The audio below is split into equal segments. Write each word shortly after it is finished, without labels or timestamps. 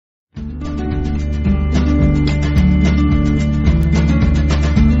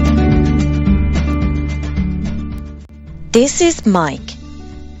This is Mike.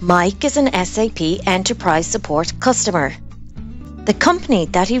 Mike is an SAP Enterprise Support customer. The company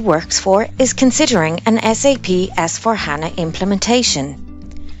that he works for is considering an SAP S/4HANA implementation.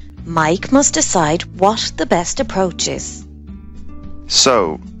 Mike must decide what the best approach is.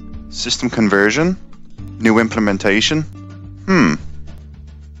 So, system conversion? New implementation?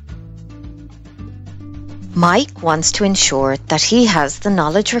 Mike wants to ensure that he has the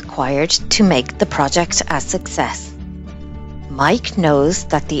knowledge required to make the project a success. Mike knows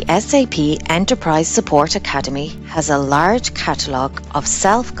that the SAP Enterprise Support Academy has a large catalogue of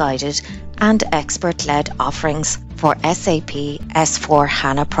self-guided and expert-led offerings for SAP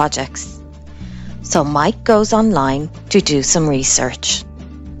S/4HANA projects. So Mike goes online to do some research.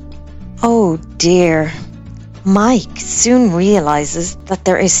 Oh dear. Mike soon realizes that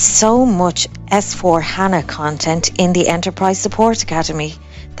there is so much S/4HANA content in the Enterprise Support Academy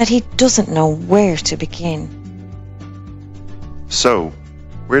that he doesn't know where to begin. So,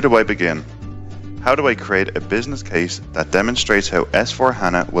 where do I begin? How do I create a business case that demonstrates how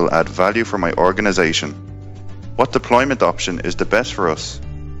S/4HANA will add value for my organization? What deployment option is the best for us?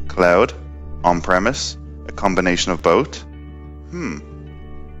 Cloud? On-premise? A combination of both?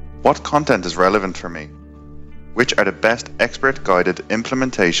 What content is relevant for me? Which are the best expert-guided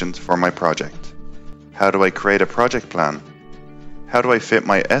implementations for my project? How do I create a project plan? How do I fit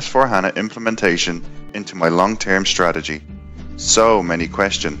my S/4HANA implementation into my long-term strategy? So many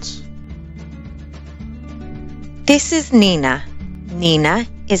questions. This is Nina. Nina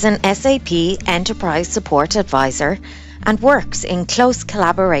is an SAP Enterprise Support Advisor and works in close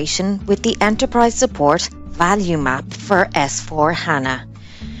collaboration with the Enterprise Support Value Map for S/4HANA.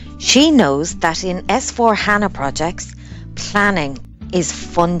 She knows that in S/4HANA projects, planning is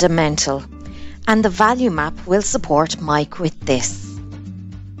fundamental, and the Value Map will support Mike with this.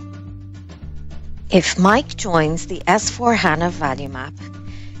 If Mike joins the S/4HANA Value Map,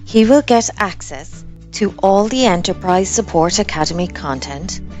 he will get access to all the Enterprise Support Academy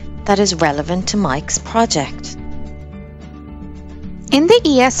content that is relevant to Mike's project. In the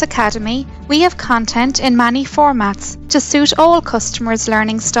ES Academy, we have content in many formats to suit all customers'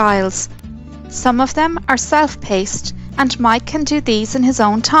 learning styles. Some of them are self-paced, and Mike can do these in his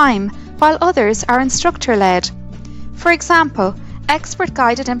own time, while others are instructor-led. For example,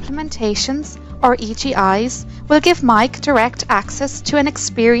 expert-guided implementations, or EGIs, will give Mike direct access to an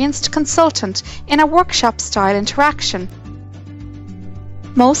experienced consultant in a workshop-style interaction.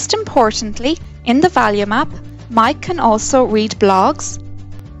 Most importantly, in the Value Map, Mike can also read blogs,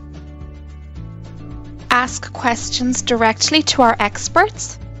 ask questions directly to our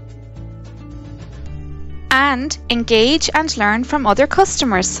experts, and engage and learn from other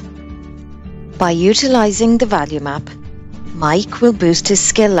customers. By utilizing the Value Map, Mike will boost his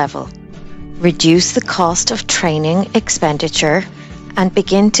skill level, reduce the cost of training expenditure, and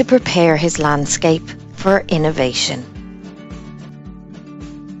begin to prepare his landscape for innovation.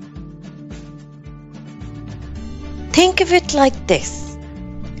 Think of it like this.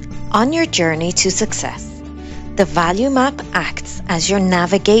 On your journey to success, the Value Map acts as your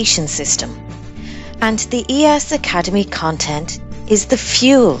navigation system, and the ES Academy content is the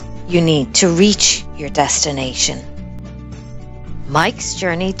fuel you need to reach your destination. Mike's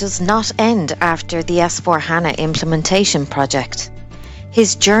journey does not end after the S/4HANA implementation project.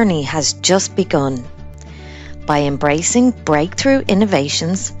 His journey has just begun. By embracing breakthrough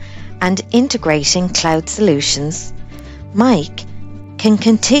innovations and integrating cloud solutions, Mike can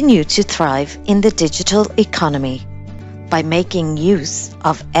continue to thrive in the digital economy by making use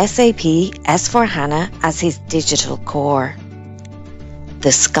of SAP S/4HANA as his digital core.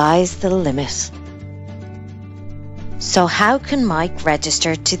 The sky's the limit. So how can Mike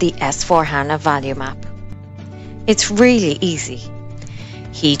register to the S/4HANA Value Map? It's really easy.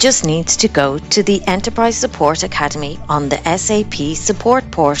 He just needs to go to the Enterprise Support Academy on the SAP Support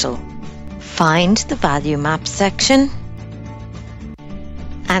portal, find the Value Map section,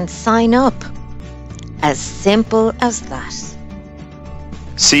 and sign up. As simple as that.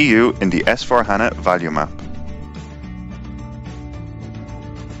 See you in the S/4HANA Value Map.